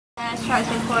And it starts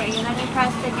recording, and then you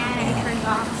press it again and it turns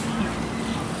off.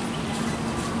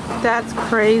 That's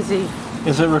crazy.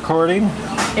 Is it recording?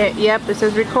 Yep, it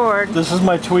says record. This is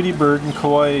my Tweety bird in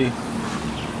Kauai.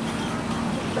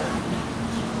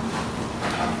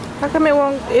 How come it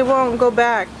won't go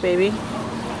back, baby?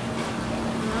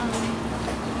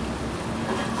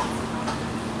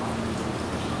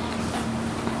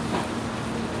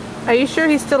 Are you sure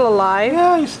he's still alive?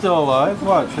 Yeah, he's still alive.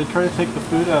 Watch, I try to take the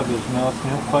food out of his mouth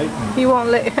and he'll fight me. He won't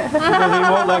let. Because he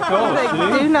won't let go. Like,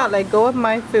 see? do not let go of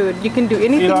my food. You can do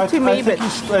anything to me, but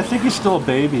I think he's still a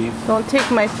baby. don't take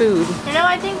my food. You know,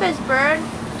 I think this bird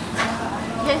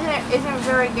isn't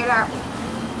very good at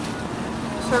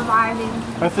surviving.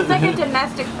 It's like a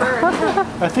domestic bird.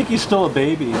 I think he's still a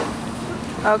baby.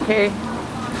 Okay.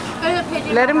 There's a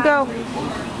pigeon Let him go.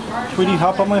 Tweety,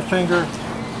 hop on my finger.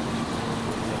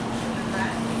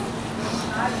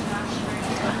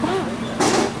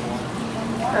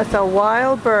 That's a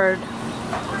wild bird.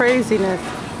 Craziness.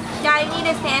 Yeah, you need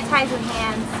to sanitize your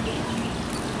hands.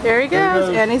 There he goes,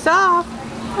 and he's off.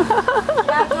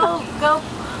 Yeah, go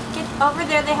get over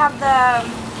there. They have the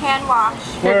hand wash.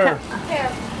 Where? Here.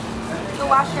 Go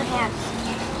wash your hands.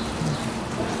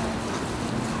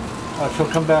 Oh,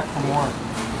 she'll come back for more.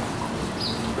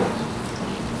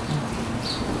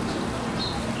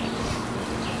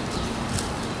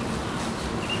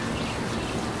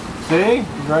 See?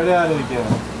 He's right at it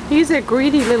again. He's a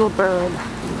greedy little bird. You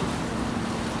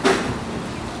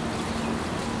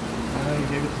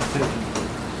gave it to the pigeon.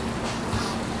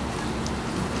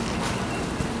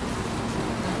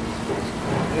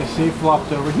 Yeah, see, he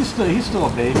flopped over. He's still a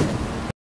baby.